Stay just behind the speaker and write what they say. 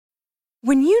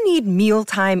When you need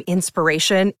mealtime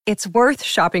inspiration, it's worth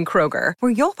shopping Kroger,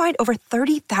 where you'll find over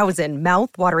 30,000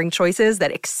 mouth-watering choices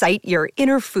that excite your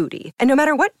inner foodie. And no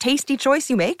matter what tasty choice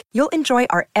you make, you'll enjoy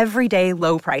our everyday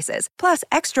low prices, plus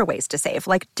extra ways to save,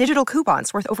 like digital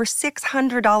coupons worth over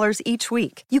 $600 each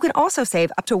week. You can also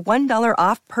save up to $1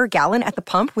 off per gallon at the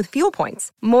pump with fuel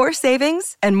points. More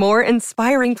savings and more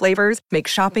inspiring flavors make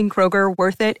shopping Kroger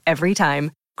worth it every time.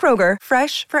 Kroger,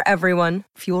 fresh for everyone.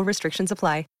 Fuel restrictions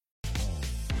apply.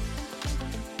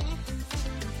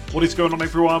 What is going on,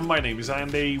 everyone? My name is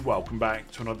Andy. Welcome back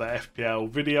to another FPL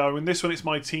video. In this one, it's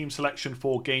my team selection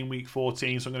for Game Week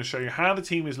 14. So I'm going to show you how the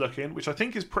team is looking, which I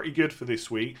think is pretty good for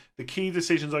this week. The key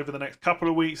decisions over the next couple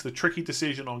of weeks, the tricky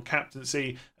decision on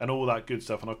captaincy, and all that good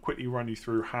stuff. And I'll quickly run you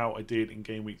through how I did in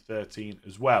Game Week 13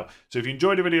 as well. So if you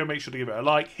enjoyed the video, make sure to give it a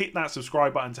like. Hit that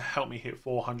subscribe button to help me hit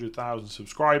 400,000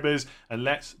 subscribers. And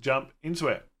let's jump into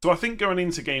it. So I think going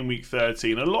into Game Week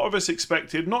 13, a lot of us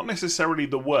expected not necessarily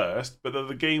the worst, but that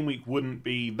the game week wouldn't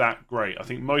be that great. I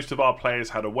think most of our players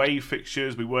had away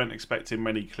fixtures. We weren't expecting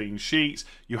many clean sheets.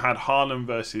 You had Haaland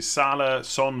versus Salah,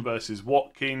 Son versus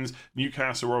Watkins.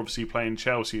 Newcastle were obviously playing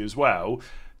Chelsea as well.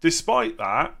 Despite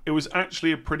that, it was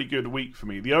actually a pretty good week for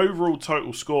me. The overall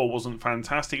total score wasn't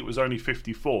fantastic. It was only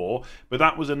 54, but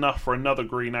that was enough for another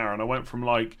green arrow. And I went from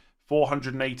like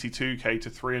 482k to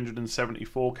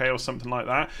 374k or something like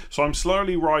that. So I'm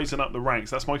slowly rising up the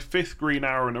ranks. That's my 5th green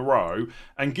arrow in a row.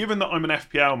 And given that I'm an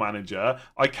FPL manager,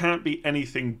 I can't be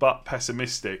anything but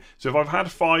pessimistic. So if I've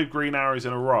had 5 green arrows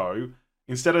in a row,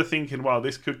 instead of thinking, well,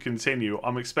 this could continue,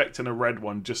 I'm expecting a red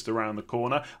one just around the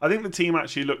corner. I think the team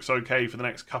actually looks okay for the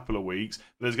next couple of weeks.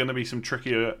 There's going to be some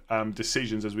trickier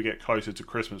decisions as we get closer to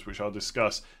Christmas, which I'll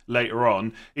discuss later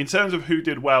on. In terms of who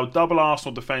did well, double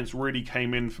Arsenal defence really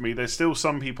came in for me. There's still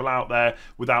some people out there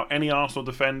without any Arsenal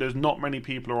defenders. Not many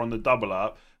people are on the double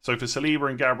up. So for Saliba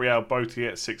and Gabriel both to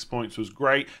get 6 points was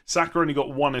great. Saka only got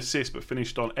 1 assist but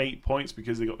finished on 8 points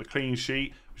because they got the clean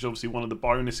sheet, which is obviously one of the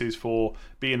bonuses for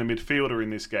being a midfielder in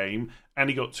this game.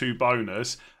 And he got 2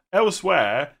 bonus.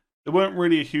 Elsewhere, there weren't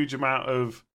really a huge amount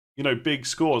of big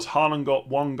scores. Haaland got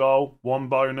 1 goal, 1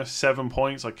 bonus, 7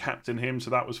 points. I captained him, so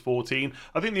that was 14.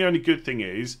 I think the only good thing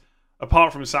is,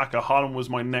 apart from Saka, Haaland was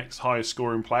my next highest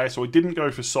scoring player. So I didn't go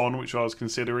for Son, which I was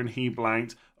considering. He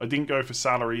blanked. I didn't go for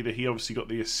Salah either. He obviously got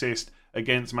the assist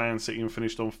against Man City and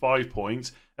finished on 5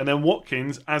 points. And then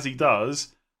Watkins, as he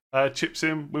does, chips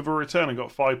in with a return and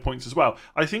got 5 points as well.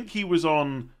 I think he was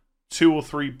on 2 or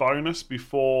 3 bonus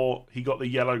before he got the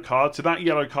yellow card. So that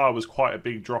yellow card was quite a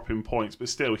big drop in points. But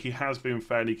still, he has been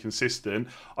fairly consistent.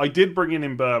 I did bring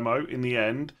in Mbeumo in the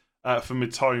end. For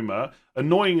Mitoma.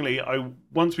 Annoyingly,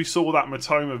 once we saw that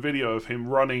Mitoma video of him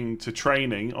running to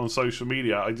training on social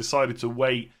media, I decided to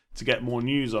wait to get more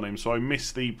news on him. So I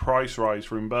missed the price rise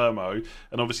for Mbeumo.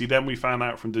 And obviously then we found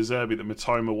out from De Zerbi that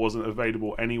Mitoma wasn't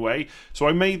available anyway. So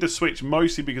I made the switch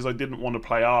mostly because I didn't want to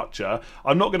play Archer.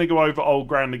 I'm not going to go over old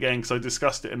ground again because I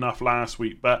discussed it enough last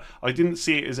week. But I didn't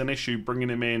see it as an issue bringing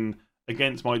him in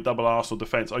against my double Arsenal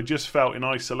defence. I just felt in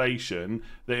isolation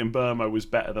that Mbeumo was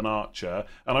better than Archer.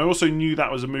 And I also knew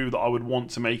that was a move that I would want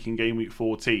to make in Game Week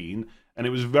 14. And it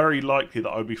was very likely that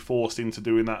I would be forced into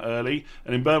doing that early.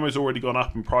 And Mbeumo's already gone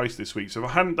up in price this week. So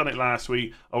if I hadn't done it last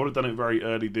week, I would have done it very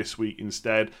early this week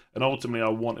instead. And ultimately, I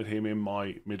wanted him in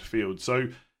my midfield. So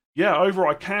yeah,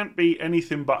 overall, I can't be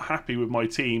anything but happy with my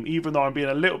team, even though I'm being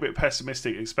a little bit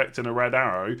pessimistic, expecting a red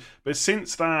arrow. But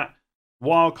since that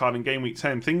wildcard in Game Week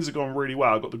 10, things have gone really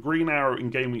well. I got the green arrow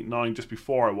in Game Week 9 just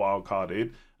before I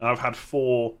wildcarded, and I've had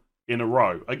 4 in a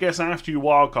row. I guess after you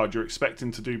wildcard, you're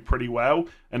expecting to do pretty well,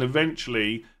 and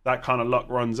eventually that kind of luck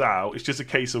runs out. It's just a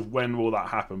case of when will that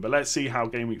happen. But let's see how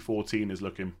Game Week 14 is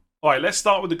looking. All right, let's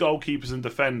start with the goalkeepers and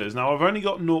defenders. Now, I've only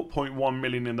got 0.1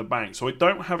 million in the bank, so I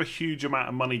don't have a huge amount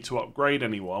of money to upgrade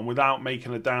anyone without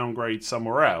making a downgrade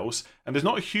somewhere else. And there's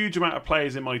not a huge amount of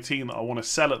players in my team that I want to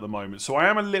sell at the moment. So I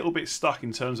am a little bit stuck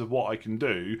in terms of what I can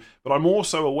do. But I'm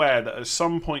also aware that at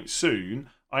some point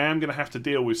soon, I am going to have to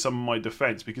deal with some of my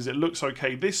defence because it looks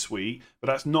okay this week, but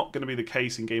that's not going to be the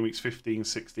case in Game Weeks 15,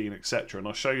 16, etc. And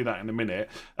I'll show you that in a minute.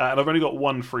 And I've only got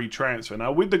 1 free transfer.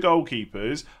 Now, with the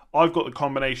goalkeepers, I've got the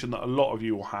combination that a lot of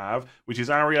you will have, which is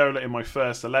Areola in my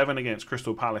first 11 against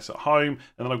Crystal Palace at home.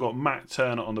 And then I've got Matt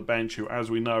Turner on the bench, who,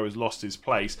 as we know, has lost his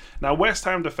place. Now, West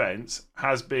Ham defence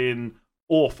has been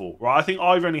awful, right? I think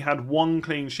I've only had 1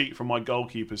 clean sheet from my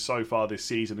goalkeepers so far this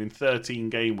season in 13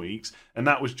 game weeks, and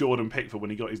that was Jordan Pickford when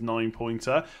he got his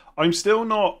 9-pointer. I'm still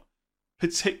not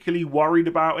particularly worried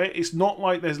about it. It's not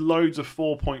like there's loads of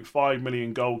 4.5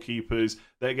 million goalkeepers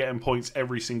that are getting points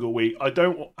every single week. I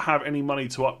don't have any money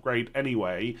to upgrade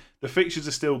anyway. The fixtures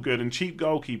are still good, and cheap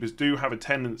goalkeepers do have a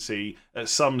tendency at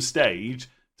some stage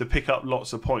to pick up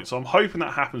lots of points. So I'm hoping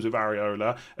that happens with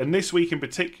Areola. And this week in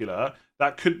particular,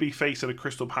 that could be facing a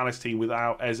Crystal Palace team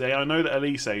without Eze. I know that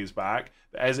Elise is back,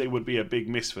 but Eze would be a big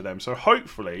miss for them. So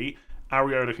hopefully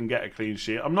Areola can get a clean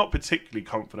sheet. I'm not particularly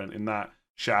confident in that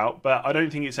shout, but I don't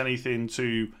think it's anything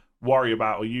to worry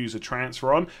about or use a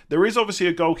transfer on. There is obviously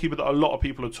a goalkeeper that a lot of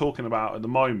people are talking about at the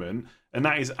moment, and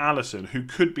that is Alisson, who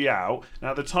could be out.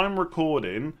 Now, at the time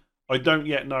recording, I don't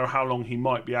yet know how long he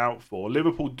might be out for.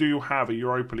 Liverpool do have a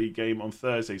Europa League game on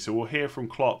Thursday, so we'll hear from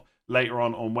Klopp later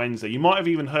on Wednesday. You might have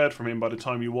even heard from him by the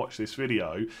time you watch this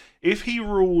video. If he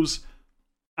rules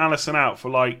Alisson out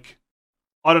for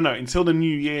I don't know, until the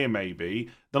new year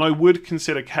maybe, then I would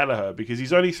consider Kelleher, because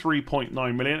he's only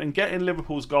 3.9 million, and getting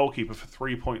Liverpool's goalkeeper for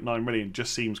 3.9 million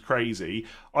just seems crazy.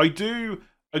 I do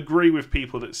agree with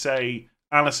people that say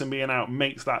Alisson being out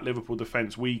makes that Liverpool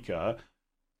defence weaker,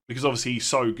 because obviously he's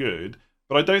so good,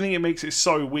 but I don't think it makes it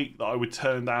so weak that I would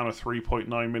turn down a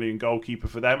 3.9 million goalkeeper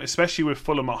for them, especially with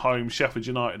Fulham at home, Sheffield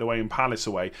United away and Palace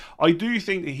away. I do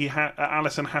think that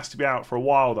Alisson has to be out for a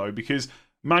while though, because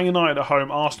Man United at home,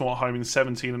 Arsenal at home in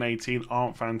 17 and 18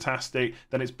 aren't fantastic.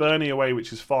 Then it's Burnley away,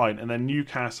 which is fine. And then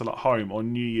Newcastle at home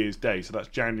on New Year's Day. So that's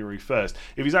January 1st.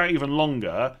 If he's out even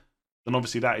longer, then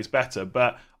obviously that is better.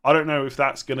 But I don't know if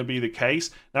that's going to be the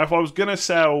case. Now, if I was going to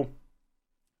sell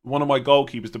one of my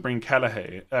goalkeepers to bring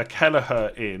Kelleher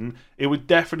in, it would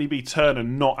definitely be Turner,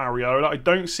 not Areola. I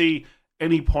don't see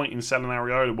any point in selling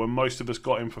Areola when most of us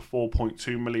got him for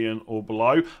 4.2 million or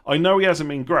below. I know he hasn't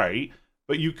been great,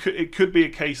 but it could be a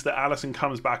case that Alisson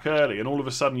comes back early and all of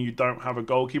a sudden you don't have a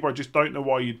goalkeeper. I just don't know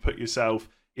why you'd put yourself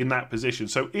in that position.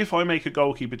 So if I make a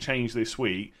goalkeeper change this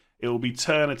week, it will be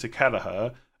Turner to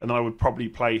Kelleher, and then I would probably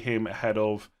play him ahead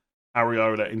of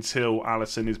Areola until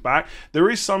Alisson is back. There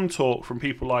is some talk from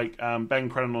people like Ben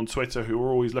Crennan on Twitter, who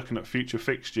are always looking at future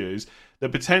fixtures,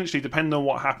 that potentially, depending on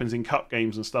what happens in cup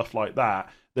games and stuff like that,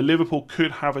 the Liverpool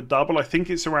could have a double. I think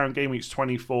it's around game weeks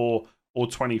 24 or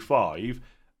 25.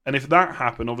 And if that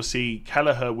happened, obviously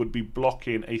Kelleher would be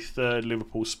blocking a third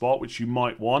Liverpool spot, which you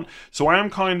might want. So I am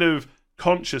kind of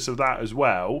conscious of that as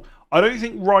well. I don't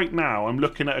think right now I'm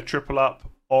looking at a triple up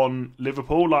on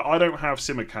Liverpool. I don't have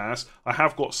Tsimikas. I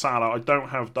have got Salah. I don't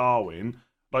have Darwin.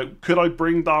 Could I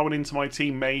bring Darwin into my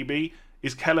team? Maybe.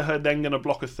 Is Kelleher then going to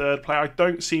block a third player? I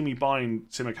don't see me buying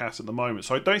Tsimikas at the moment.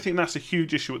 So I don't think that's a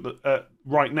huge issue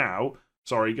right now.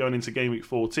 Sorry, going into game week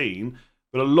 14.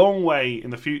 But a long way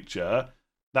in the future,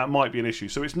 that might be an issue.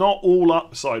 So it's not all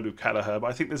upside with Kelleher, but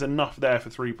I think there's enough there for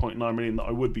 3.9 million that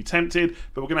I would be tempted.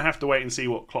 But we're going to have to wait and see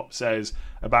what Klopp says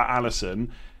about Alisson.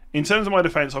 In terms of my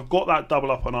defence, I've got that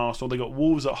double up on Arsenal. They got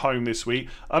Wolves at home this week.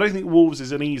 I don't think Wolves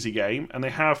is an easy game, and they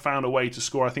have found a way to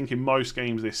score, I think, in most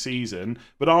games this season.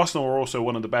 But Arsenal are also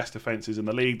one of the best defences in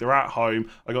the league. They're at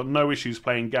home. I got no issues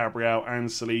playing Gabriel and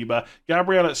Saliba.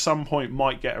 Gabriel at some point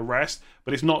might get a rest,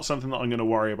 but it's not something that I'm going to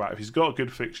worry about. If he's got a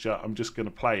good fixture, I'm just going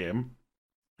to play him.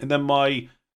 And then my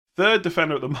third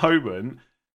defender at the moment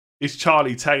is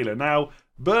Charlie Taylor. Now,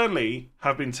 Burnley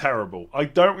have been terrible. I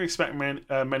don't expect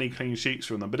many clean sheets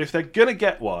from them. But if they're going to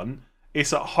get one,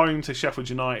 it's at home to Sheffield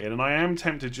United. And I am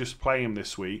tempted to just play him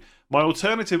this week. My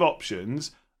alternative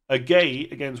options are Gay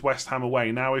against West Ham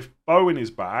away. Now, if Bowen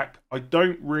is back, I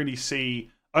don't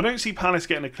see Palace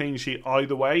getting a clean sheet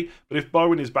either way. But if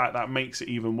Bowen is back, that makes it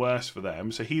even worse for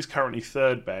them. So he's currently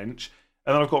third bench.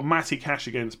 And then I've got Matty Cash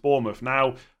against Bournemouth.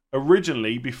 Now,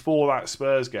 originally, before that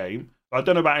Spurs game, I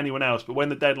don't know about anyone else, but when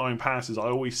the deadline passes, I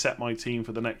always set my team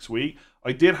for the next week.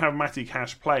 I did have Matty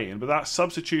Cash playing, but that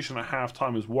substitution at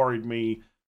half-time has worried me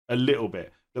a little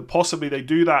bit. That possibly they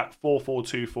do that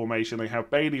 4-4-2 formation, they have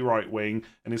Bailey right wing,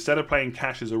 and instead of playing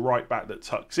Cash as a right back that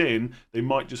tucks in, they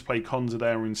might just play Konza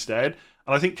there instead.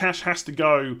 And I think Cash has to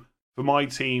go for my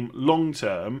team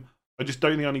long-term. I just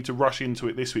don't think I need to rush into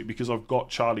it this week because I've got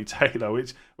Charlie Taylor,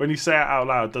 which, when you say it out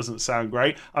loud, doesn't sound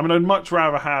great. I mean, I'd much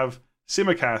rather have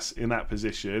Tsimikas in that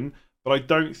position, but I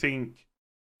don't think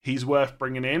he's worth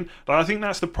bringing in. But I think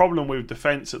that's the problem with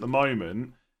defence at the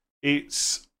moment.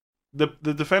 It's the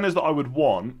defenders that I would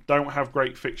want don't have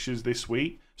great fixtures this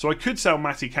week. So I could sell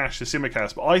Matty Cash to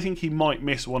Tsimikas, but I think he might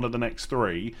miss one of the next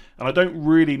three, and I don't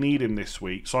really need him this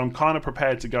week. So I'm kind of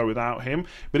prepared to go without him.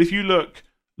 But if you look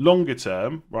longer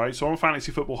term, right? So on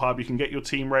Fantasy Football Hub, you can get your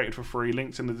team rated for free.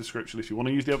 Links in the description if you want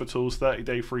to use the other tools,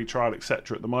 30-day free trial,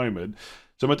 etc. at the moment.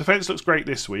 So my defence looks great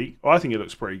this week. I think it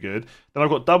looks pretty good. Then I've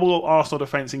got double Arsenal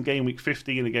defence in game week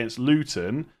 15 against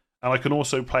Luton. And I can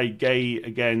also play Gay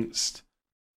against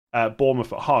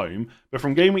Bournemouth at home. But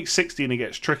from game week 16 it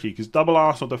gets tricky because double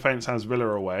Arsenal defence has Villa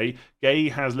away, Gay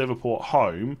has Liverpool at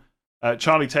home,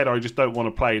 Charlie Taylor I just don't want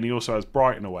to play, and he also has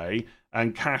Brighton away,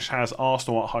 and Cash has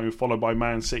Arsenal at home followed by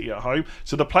Man City at home.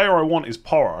 So the player I want is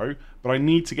Porro, but I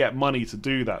need to get money to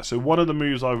do that. So one of the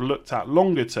moves I've looked at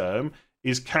longer term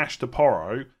is Cash to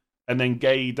Porro and then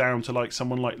Gay down to like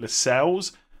someone like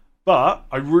Lascelles. But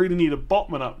I really need a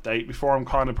Botman update before I'm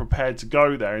kind of prepared to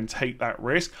go there and take that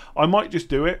risk. I might just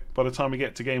do it by the time we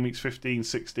get to game weeks 15,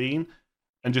 16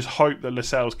 and just hope that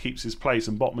Lascelles keeps his place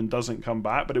and Botman doesn't come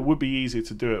back. But it would be easier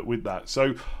to do it with that.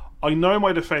 So I know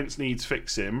my defence needs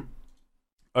fixing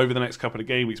over the next couple of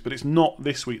game weeks, but it's not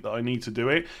this week that I need to do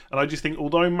it. And I just think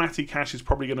although Matty Cash is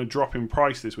probably going to drop in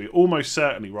price this week, almost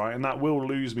certainly, right, and that will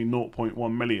lose me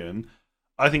 0.1 million,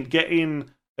 I think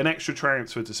getting an extra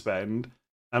transfer to spend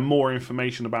and more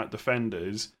information about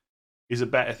defenders is a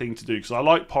better thing to do, because I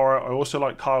like Porro. I also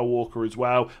like Kyle Walker as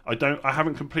well. I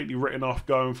haven't completely written off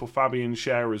going for Fabian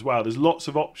Schär as well. There's lots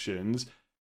of options,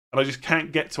 and I just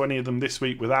can't get to any of them this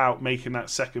week without making that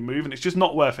second move, and it's just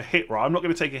not worth a hit, right? I'm not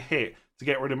going to take a hit to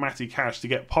get rid of Matty Cash to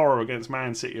get Porro against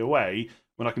Man City away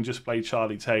when I can just play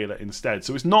Charlie Taylor instead.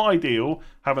 So it's not ideal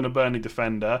having a Burnley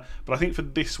defender, but I think for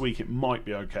this week it might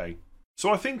be okay. So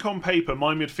I think on paper,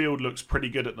 my midfield looks pretty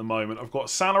good at the moment. I've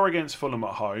got Salah against Fulham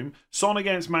at home, Son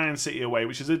against Man City away,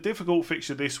 which is a difficult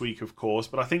fixture this week, of course,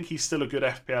 but I think he's still a good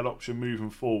FPL option moving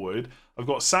forward. I've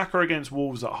got Saka against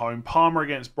Wolves at home, Palmer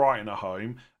against Brighton at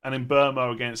home, and then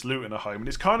Burmo against Luton at home. And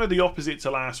it's kind of the opposite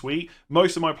to last week.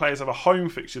 Most of my players have a home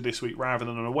fixture this week rather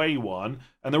than an away one,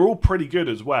 and they're all pretty good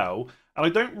as well. And I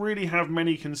don't really have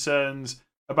many concerns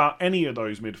about any of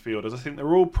those midfielders. I think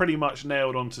they're all pretty much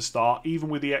nailed on to start, even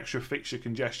with the extra fixture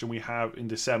congestion we have in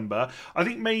December. I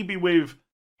think maybe with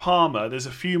Palmer, there's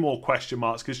a few more question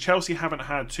marks because Chelsea haven't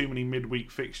had too many midweek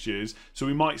fixtures, so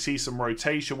we might see some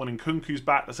rotation. When Nkunku's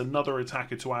back, that's another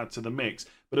attacker to add to the mix.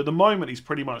 But at the moment, he's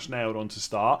pretty much nailed on to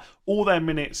start. All their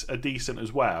minutes are decent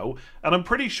as well. And I'm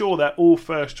pretty sure they're all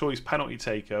first-choice penalty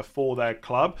taker for their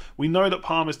club. We know that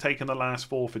Palmer's taken the last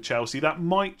 4 for Chelsea. That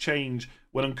might change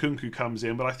when Nkunku comes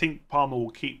in, but I think Palmer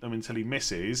will keep them until he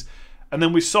misses. And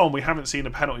then with Son, we haven't seen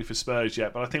a penalty for Spurs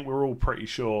yet, but I think we're all pretty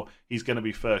sure he's going to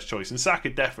be first choice. And Saka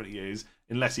definitely is,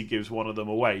 unless he gives one of them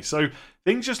away. So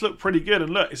things just look pretty good.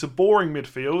 And look, it's a boring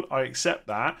midfield. I accept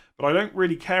that, but I don't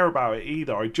really care about it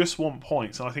either. I just want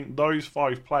points. And I think those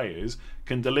 5 players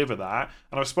can deliver that.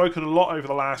 And I've spoken a lot over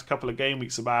the last couple of game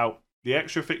weeks about the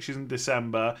extra fixtures in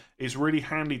December. Is really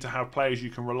handy to have players you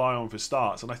can rely on for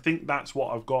starts. And I think that's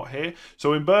what I've got here.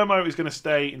 So Mbeumo is going to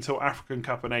stay until African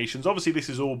Cup of Nations. Obviously, this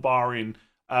is all barring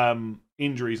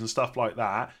injuries and stuff like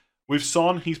that. With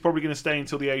Son, he's probably going to stay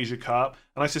until the Asia Cup.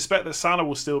 And I suspect that Salah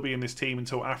will still be in this team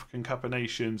until African Cup of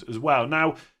Nations as well.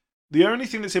 Now, the only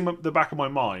thing that's in the back of my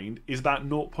mind is that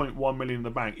 0.1 million in the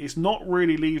bank. It's not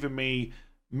really leaving me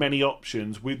many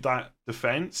options with that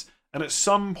defence. And at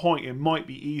some point, it might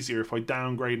be easier if I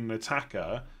downgrade an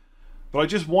attacker. But I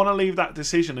just want to leave that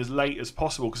decision as late as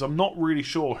possible because I'm not really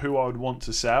sure who I would want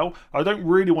to sell. I don't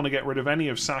really want to get rid of any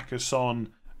of Saka,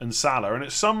 Son and Salah. And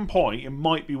at some point, it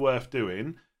might be worth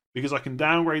doing because I can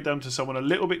downgrade them to someone a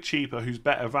little bit cheaper who's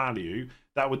better value.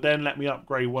 That would then let me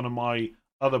upgrade one of my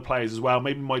other players as well,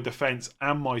 maybe my defence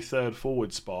and my third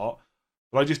forward spot.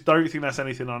 But I just don't think that's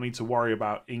anything I need to worry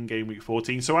about in Game Week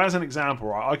 14. So as an example,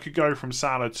 right, I could go from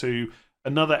Salah to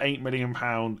another £8 million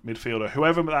midfielder,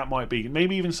 whoever that might be,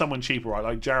 maybe even someone cheaper, right,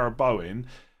 like Jarrod Bowen,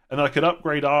 and then I could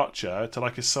upgrade Archer to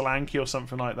like a Solanke or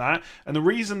something like that. And the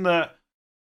reason that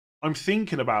I'm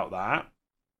thinking about that,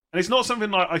 and it's not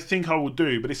something like I think I will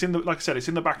do, but it's in the, like I said, it's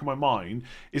in the back of my mind,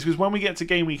 is because when we get to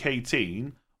Game Week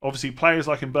 18, obviously players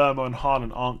like Mbeumo and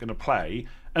Haaland aren't going to play.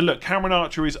 And look, Cameron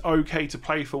Archer is okay to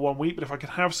play for 1 week, but if I could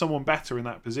have someone better in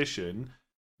that position,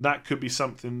 that could be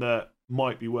something that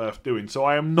might be worth doing. So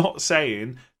I am not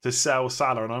saying to sell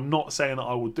Salah, and I'm not saying that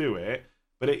I will do it,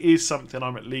 but it is something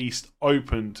I'm at least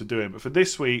open to doing. But for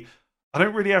this week, I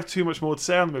don't really have too much more to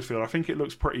say on the midfield. I think it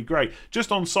looks pretty great.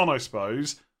 Just on Son, I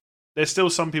suppose, there's still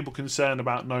some people concerned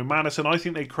about no Maddison. I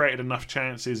think they created enough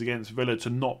chances against Villa to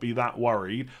not be that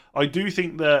worried. I do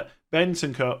think that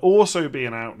Bentancur also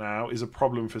being out now is a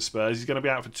problem for Spurs. He's going to be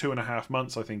out for 2.5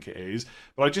 months, I think it is.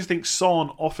 But I just think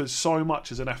Son offers so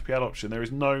much as an FPL option. There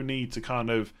is no need to kind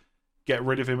of get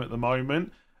rid of him at the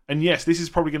moment. And yes, this is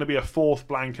probably going to be a 4th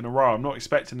blank in a row. I'm not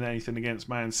expecting anything against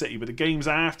Man City. But the games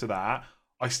after that,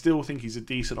 I still think he's a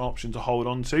decent option to hold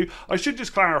on to. I should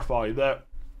just clarify that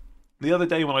The other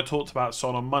day when I talked about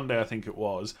Son on Monday, I think it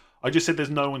was, I just said there's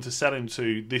no one to sell him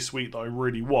to this week that I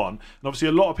really want. And obviously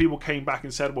a lot of people came back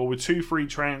and said, well, with 2 free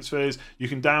transfers, you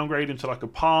can downgrade him to like a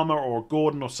Palmer or a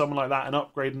Gordon or someone like that and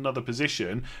upgrade another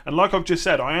position. And like I've just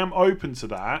said, I am open to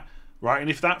that. Right,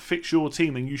 and if that fits your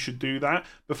team, then you should do that.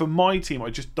 But for my team, I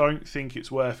just don't think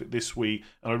it's worth it this week,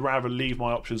 and I'd rather leave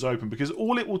my options open because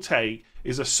all it will take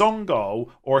is a Son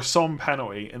goal or a Son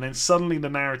penalty, and then suddenly the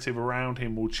narrative around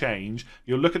him will change.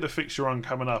 You'll look at the fixture run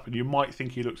coming up, and you might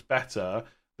think he looks better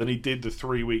than he did the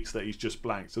 3 weeks that he's just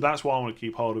blanked. So that's why I want to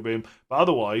keep hold of him. But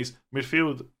otherwise,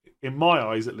 midfield, in my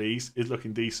eyes at least, is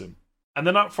looking decent. And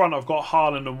then up front, I've got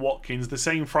Haaland and Watkins, the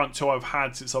same front two I've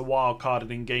had since I wildcarded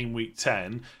in Game Week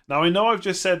 10. Now, I know I've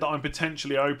just said that I'm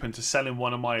potentially open to selling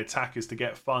one of my attackers to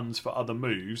get funds for other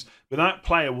moves, but that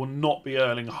player will not be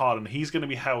Erling Haaland. He's going to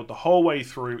be held the whole way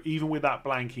through, even with that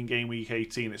blank in Game Week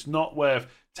 18. It's not worth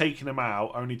taking him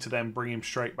out, only to then bring him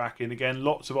straight back in again.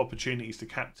 Lots of opportunities to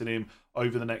captain him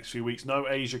over the next few weeks. No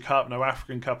Asia Cup, no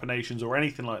African Cup of Nations or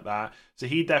anything like that. So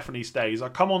he definitely stays. I'll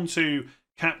come on to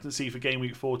captaincy for Game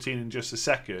Week 14 in just a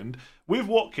second. With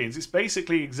Watkins, it's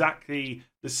basically exactly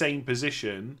the same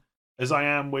position as I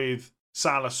am with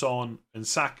Salah, Son and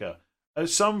Saka. At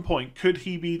some point, could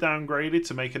he be downgraded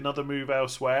to make another move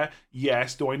elsewhere?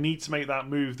 Yes. Do I need to make that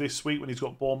move this week when he's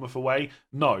got Bournemouth away?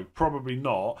 No, probably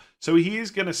not. So he is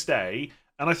going to stay.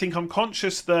 And I think I'm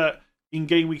conscious that in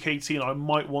Game Week 18, I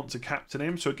might want to captain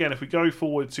him. So again, if we go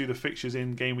forward to the fixtures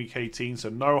in Game Week 18, so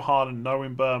no Haaland, no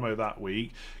Mbeumo that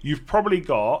week, you've probably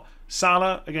got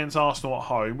Salah against Arsenal at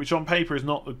home, which on paper is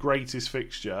not the greatest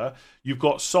fixture. You've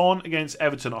got Son against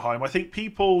Everton at home. I think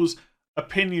people's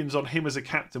opinions on him as a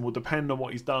captain will depend on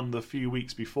what he's done the few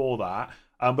weeks before that.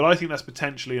 But I think that's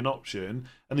potentially an option.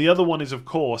 And the other one is, of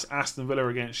course, Aston Villa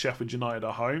against Sheffield United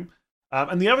at home.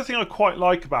 And the other thing I quite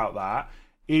like about that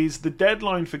is the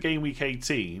deadline for Game Week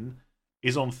 18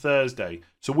 is on Thursday.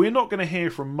 So we're not going to hear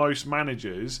from most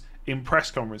managers in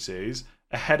press conferences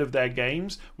ahead of their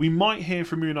games. We might hear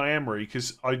from Unai Emery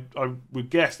because I would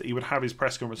guess that he would have his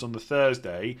press conference on the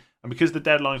Thursday. And because the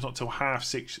deadline's not till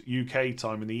 6:30 UK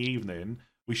time in the evening,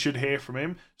 we should hear from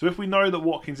him. So if we know that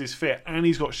Watkins is fit and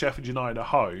he's got Sheffield United at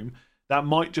home, that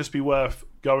might just be worth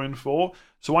going for.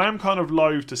 So I am kind of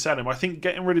loath to sell him. I think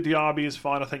getting rid of Diaby is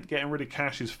fine. I think getting rid of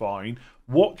Cash is fine.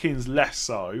 Watkins less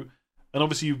so. And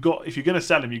obviously if you're going to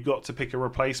sell him, you've got to pick a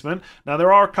replacement. Now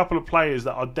there are a couple of players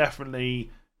that are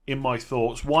definitely in my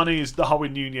thoughts. One is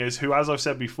Darwin Núñez, who, as I've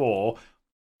said before,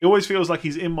 it always feels like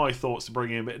he's in my thoughts to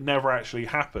bring in, but it never actually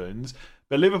happens.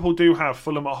 But Liverpool do have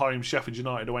Fulham at home, Sheffield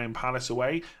United away and Palace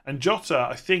away. And Jota,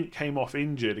 I think, came off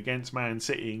injured against Man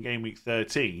City in Game Week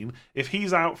 13. If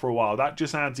he's out for a while, that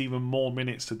just adds even more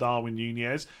minutes to Darwin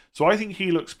Núñez. So I think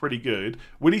he looks pretty good.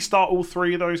 Will he start all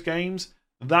 3 of those games?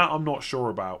 That I'm not sure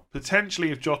about.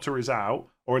 Potentially if Jota is out,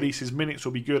 or at least his minutes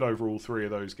will be good over all 3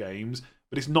 of those games,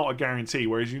 but it's not a guarantee.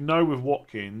 Whereas with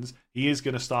Watkins, he is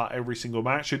going to start every single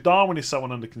match. So Darwin is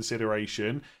someone under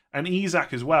consideration. And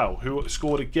Isak as well, who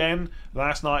scored again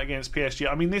last night against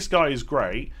PSG. I mean, this guy is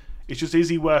great. It's just, is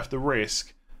he worth the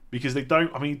risk? Because they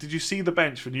don't... I mean, did you see the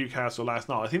bench for Newcastle last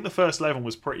night? I think the first 11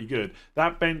 was pretty good.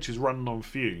 That bench is running on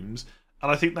fumes.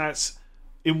 And I think that's,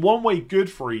 in one way,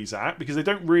 good for Isak, because they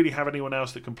don't really have anyone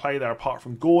else that can play there apart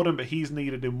from Gordon, but he's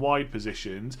needed in wide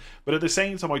positions. But at the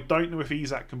same time, I don't know if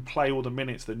Isak can play all the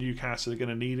minutes that Newcastle are going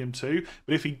to need him to.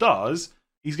 But if he does,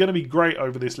 he's going to be great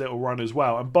over this little run as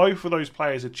well. And both of those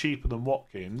players are cheaper than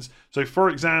Watkins. So, for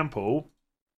example,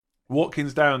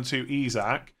 Watkins down to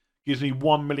Isak gives me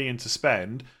 1 million to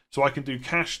spend. So I can do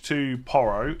Cash to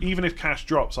Porro. Even if Cash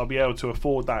drops, I'll be able to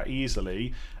afford that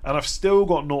easily. And I've still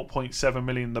got 0.7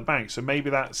 million in the bank. So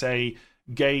maybe that's a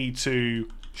Gay to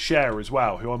Share as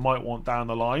well, who I might want down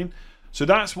the line. So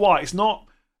that's why it's not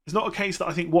a case that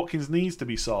I think Watkins needs to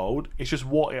be sold. It's just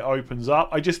what it opens up.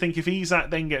 I just think if Isak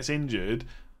then gets injured,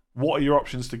 what are your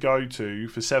options to go to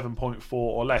for 7.4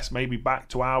 or less? Maybe back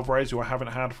to Alvarez, who I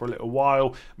haven't had for a little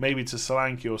while. Maybe to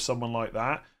Solanke or someone like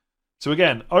that. So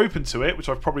again, open to it, which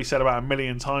I've probably said about 1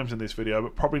 million times in this video,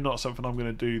 but probably not something I'm going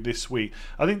to do this week.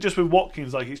 I think just with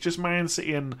Watkins, it's just Man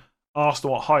City and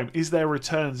Arsenal at home. Is there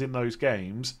returns in those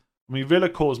games? I mean, Villa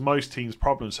caused most teams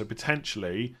problems, so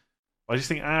potentially. I just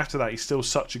think after that, he's still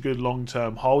such a good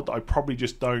long-term hold that I probably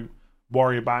just don't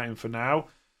worry about him for now.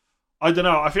 I don't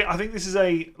know. I think this is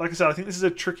like I said, I think this is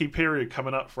a tricky period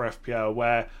coming up for FPL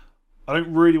where I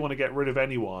don't really want to get rid of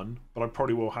anyone, but I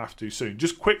probably will have to soon.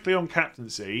 Just quickly on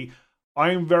captaincy,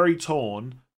 I am very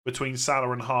torn between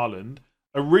Salah and Haaland.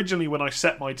 Originally, when I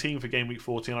set my team for Game Week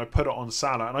 14, I put it on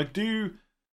Salah, and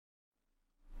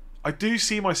I do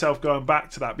see myself going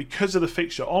back to that because of the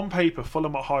fixture. On paper,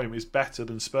 Fulham at home is better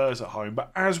than Spurs at home.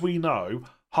 But as we know,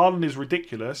 Haaland is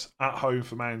ridiculous at home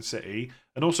for Man City.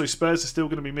 And also Spurs are still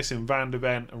going to be missing Van de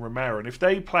Ven and Romero. And if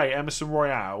they play Emerson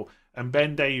Royale and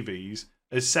Ben Davies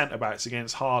as centre-backs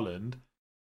against Haaland,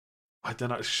 I don't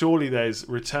know, surely there's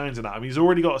returns in that. I mean, he's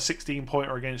already got a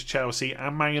 16-pointer against Chelsea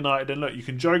and Man United. And look, you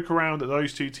can joke around that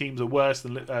those two teams are worse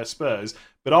than Spurs.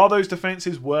 But are those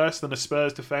defences worse than a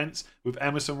Spurs defence with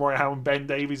Emerson Royale and Ben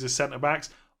Davies as centre-backs?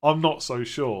 I'm not so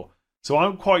sure. So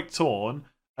I'm quite torn.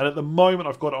 And at the moment,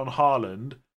 I've got it on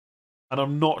Haaland. And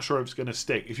I'm not sure if it's going to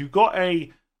stick. If you've got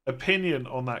a opinion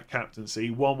on that captaincy,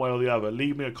 one way or the other,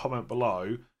 leave me a comment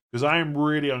below. Because I am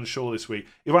really unsure this week.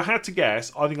 If I had to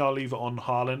guess, I think I'll leave it on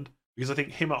Haaland. Because I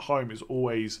think him at home is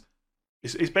always...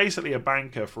 It's basically a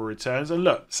banker for returns. And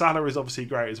look, Salah is obviously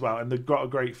great as well. And they've got a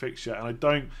great fixture. And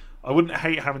I wouldn't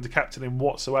hate having to captain him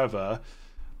whatsoever.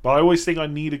 But I always think I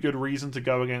need a good reason to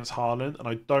go against Haaland. And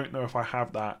I don't know if I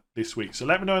have that this week. So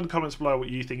let me know in the comments below what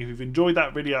you think. If you've enjoyed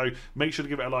that video, make sure to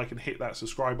give it a like and hit that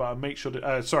subscribe button. Make sure to...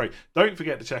 don't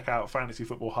forget to check out Fantasy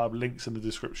Football Hub. Links in the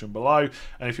description below.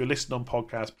 And if you're listening on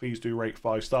podcast, please do rate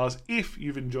 5 stars if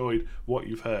you've enjoyed what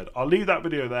you've heard. I'll leave that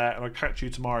video there and I'll catch you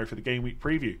tomorrow for the Game Week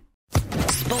preview.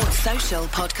 Sports Social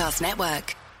Podcast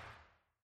Network.